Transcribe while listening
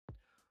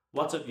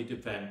What's up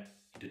YouTube fam?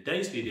 In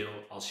today's video,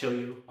 I'll show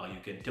you how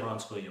you can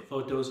transfer your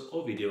photos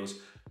or videos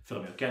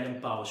from your Canon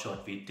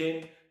PowerShot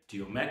V10 to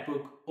your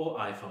MacBook or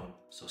iPhone,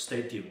 so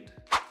stay tuned.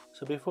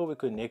 So before we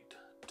connect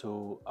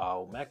to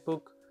our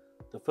MacBook,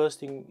 the first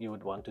thing you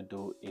would want to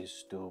do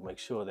is to make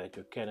sure that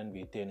your Canon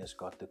V10 has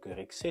got the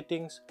correct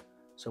settings.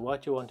 So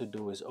what you want to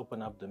do is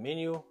open up the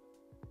menu,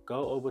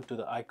 go over to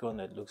the icon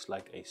that looks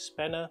like a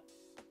spanner,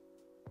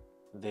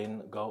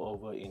 then go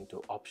over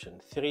into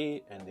option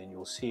 3, and then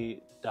you'll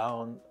see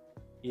down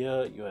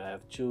here you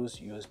have choose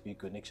USB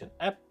connection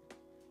app.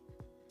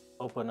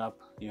 Open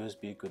up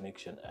USB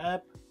connection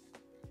app,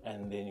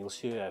 and then you'll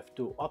see you have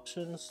two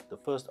options. The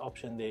first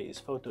option there is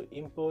photo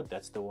import,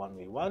 that's the one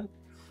we want.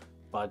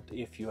 But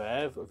if you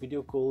have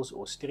video calls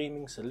or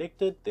streaming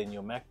selected, then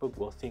your MacBook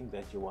will think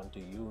that you want to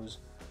use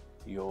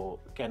your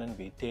Canon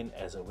V10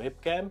 as a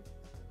webcam.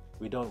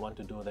 We don't want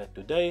to do that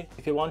today.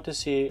 If you want to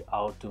see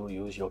how to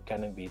use your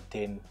Canon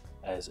V10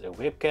 as a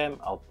webcam,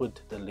 I'll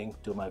put the link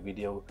to my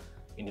video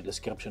in the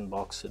description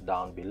box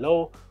down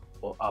below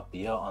or up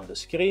here on the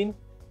screen.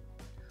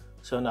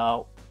 So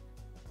now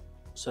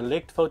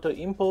select photo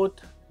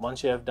import.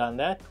 Once you have done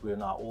that, we're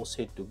now all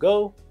set to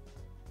go.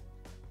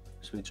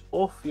 Switch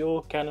off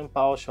your Canon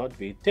PowerShot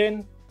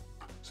V10.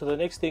 So the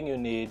next thing you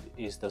need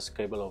is this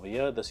cable over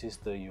here. This is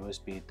the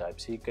USB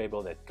Type-C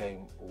cable that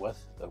came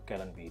with the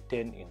Canon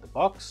V10 in the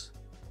box.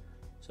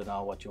 So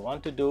now what you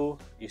want to do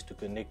is to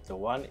connect the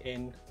one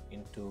end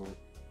into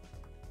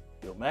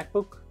your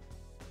MacBook.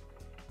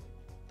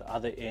 The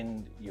other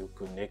end you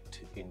connect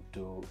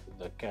into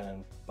the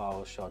Canon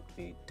PowerShot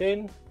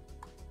V10.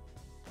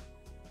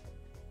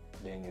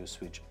 Then you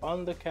switch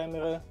on the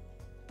camera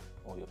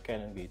or your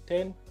Canon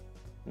V10.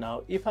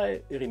 Now if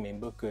I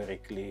remember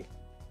correctly,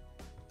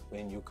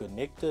 when you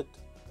connected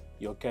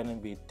your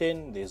Canon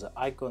V10, there's an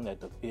icon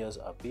that appears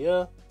up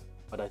here,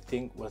 but I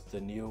think with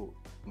the new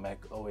Mac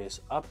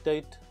OS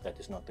update that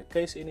is not the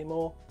case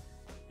anymore.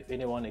 If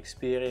anyone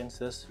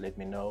experienced this, let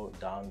me know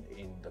down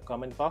in the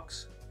comment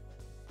box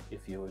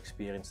if you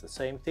experience the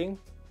same thing.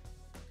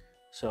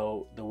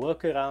 So the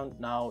workaround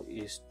now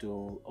is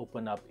to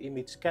open up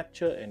image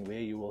capture, and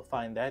where you will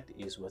find that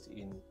is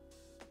within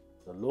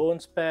the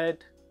launch pad.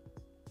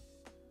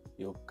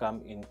 You'll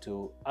come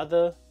into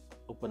other,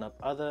 open up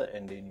other,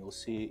 and then you'll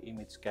see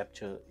image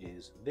capture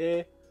is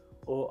there.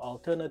 Or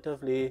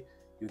alternatively,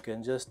 you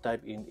can just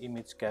type in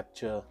image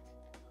capture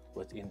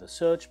within the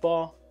search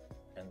bar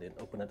and then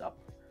open it up.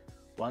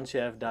 Once you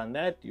have done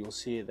that, you'll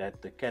see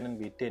that the Canon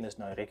V10 has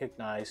now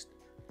recognized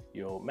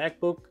your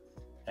MacBook,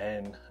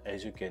 and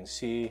as you can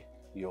see,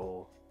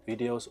 your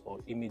videos or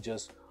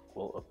images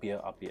will appear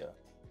up here.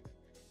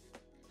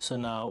 So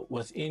now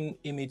within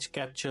image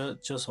capture,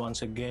 just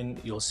once again,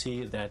 you'll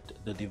see that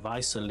the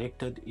device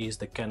selected is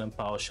the Canon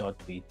PowerShot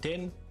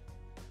V10.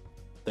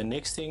 The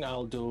next thing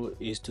I'll do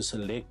is to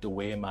select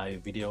where my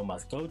video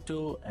must go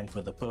to, and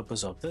for the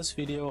purpose of this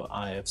video,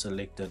 I have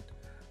selected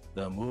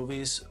the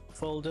movies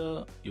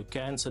folder. You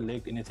can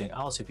select anything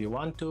else if you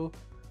want to,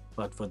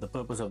 but for the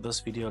purpose of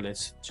this video,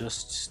 let's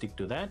just stick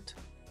to that.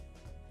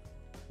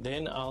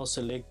 Then I'll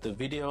select the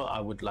video I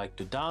would like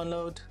to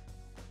download.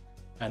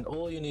 And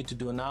all you need to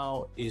do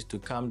now is to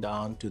come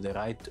down to the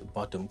right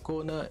bottom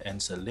corner and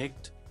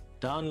select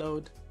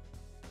download,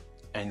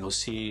 and you'll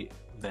see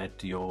that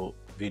your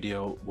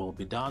video will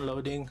be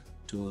downloading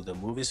to the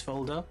movies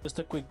folder. Just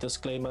a quick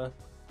disclaimer,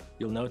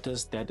 you'll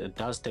notice that it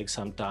does take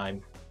some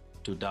time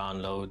to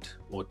download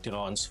or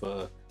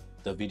transfer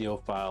the video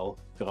file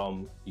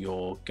from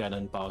your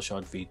Canon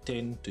PowerShot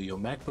V10 to your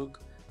MacBook.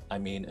 I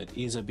mean, it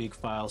is a big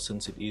file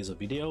since it is a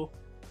video,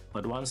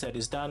 but once that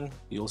is done,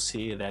 you'll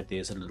see that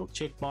there's a little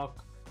check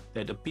mark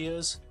that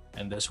appears,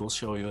 and this will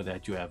show you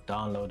that you have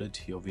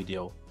downloaded your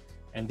video.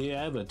 And there you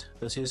have it.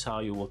 This is how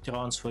you will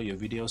transfer your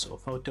videos or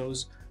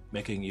photos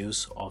making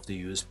use of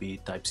the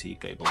USB Type-C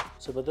cable.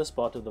 So for this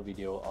part of the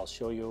video, I'll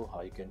show you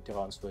how you can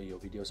transfer your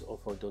videos or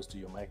photos to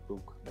your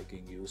MacBook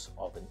making use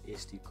of an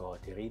SD card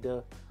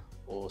reader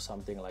or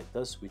something like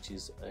this, which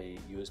is a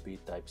USB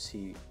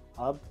Type-C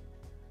hub.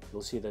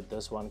 You'll see that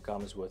this one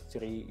comes with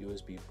 3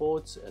 USB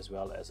ports as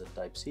well as a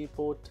Type-C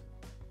port.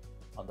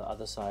 On the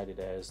other side, it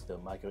has the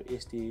micro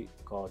SD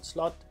card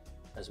slot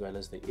as well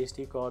as the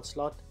SD card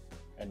slot,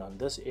 and on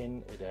this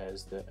end it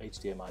has the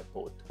HDMI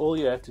port. All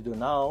you have to do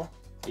now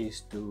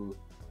is to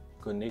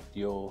connect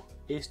your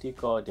SD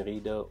card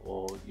reader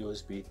or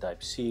USB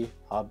Type-C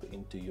hub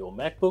into your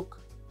MacBook,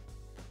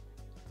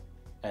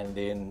 and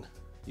then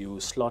you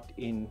slot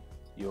in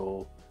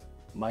your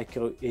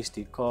micro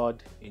SD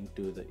card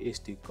into the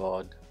SD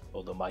card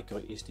or the micro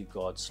SD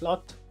card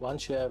slot.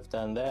 Once you have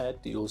done that,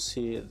 you'll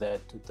see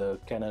that the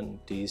Canon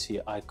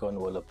DC icon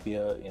will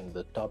appear in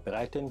the top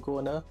right hand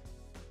corner.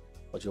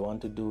 What you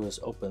want to do is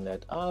open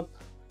that up.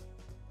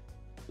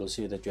 You'll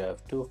see that you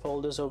have 2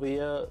 folders over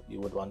here. You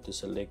would want to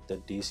select the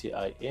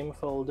DCIM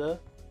folder.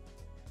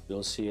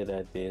 You'll see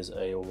that there's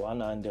a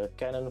 100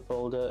 Canon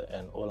folder,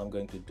 and all I'm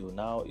going to do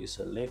now is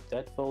select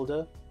that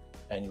folder,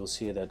 and you'll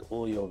see that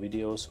all your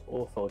videos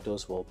or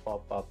photos will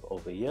pop up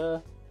over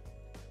here.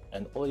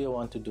 and all you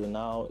want to do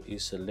now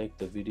is select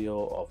the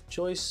video of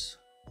choice.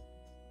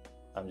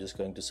 I'm just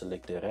going to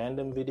select a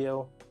random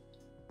video,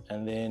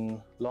 and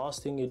then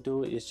last thing you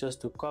do is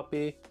just to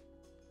copy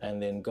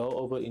and then go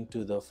over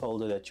into the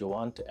folder that you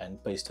want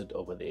and paste it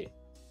over there.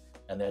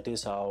 And that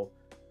is how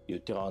you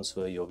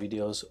transfer your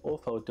videos or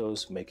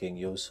photos making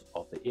use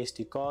of the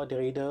SD card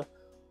reader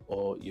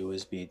or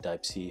USB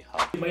Type-C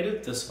hub. If you made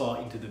it this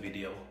far into the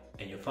video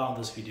and you found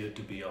this video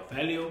to be of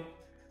value,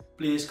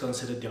 please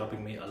consider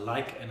dropping me a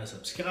like and a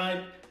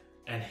subscribe,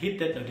 and hit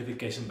that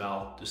notification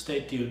bell to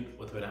stay tuned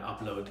with when I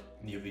upload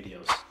new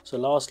videos. So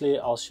lastly,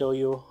 I'll show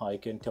you how you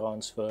can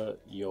transfer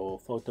your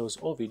photos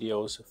or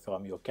videos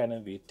from your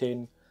Canon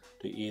V10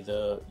 to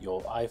either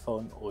your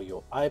iPhone or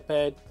your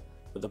iPad.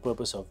 For the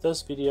purpose of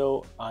this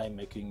video, I'm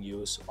making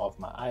use of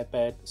my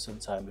iPad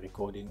since I'm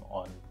recording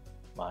on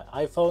my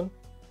iPhone.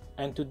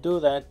 And to do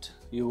that,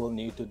 you will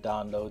need to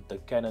download the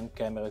Canon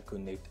Camera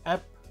Connect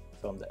app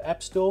from the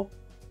App Store.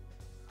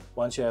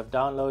 Once you have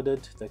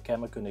downloaded the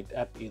Camera Connect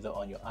app either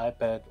on your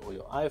iPad or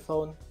your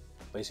iPhone,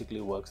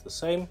 basically works the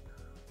same,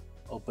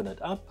 open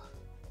it up.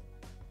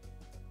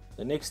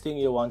 The next thing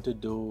you want to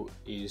do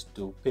is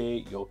to pair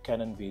your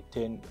Canon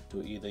V10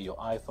 to either your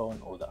iPhone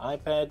or the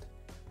iPad.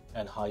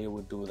 And how you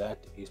would do that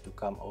is to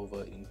come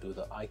over into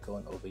the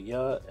icon over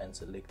here and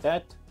select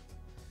that.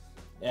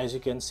 As you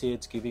can see,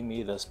 it's giving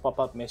me this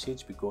pop-up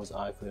message because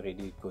I've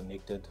already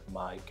connected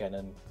my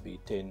Canon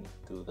V10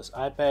 to this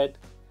iPad.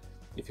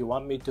 If you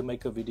want me to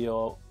make a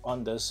video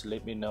on this,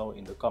 let me know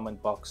in the comment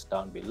box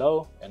down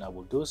below and I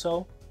will do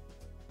so.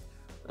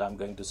 But I'm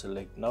going to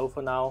select no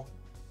for now.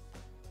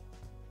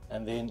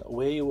 And then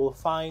where you will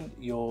find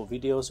your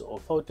videos or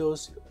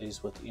photos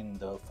is within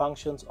the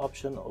functions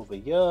option over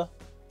here.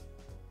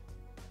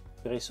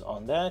 Press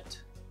on that,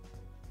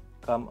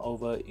 come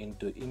over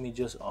into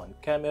images on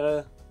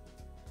camera,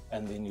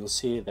 and then you'll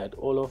see that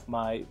all of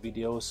my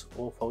videos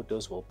or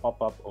photos will pop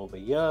up over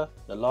here.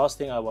 The last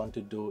thing I want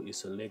to do is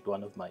select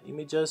one of my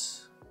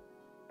images.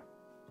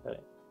 Okay.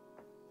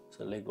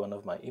 Select one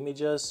of my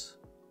images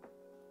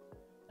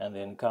and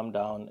then come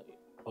down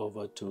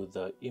over to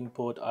the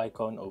import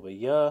icon over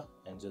here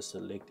and just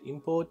select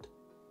import,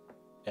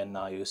 and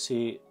now you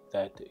see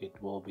that it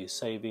will be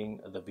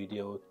saving the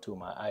video to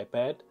my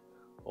iPad,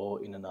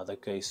 or in another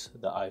case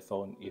the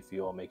iPhone if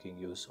you are making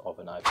use of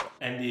an iPhone.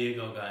 And there you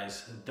go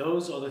guys,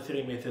 those are the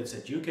 3 methods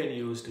that you can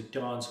use to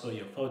transfer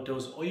your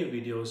photos or your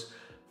videos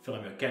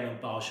from your Canon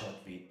PowerShot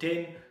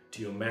V10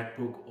 to your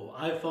MacBook or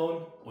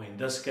iPhone, or in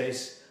this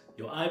case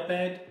your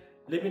iPad.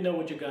 Let me know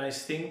what you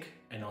guys think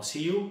and I'll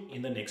see you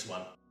in the next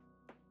one.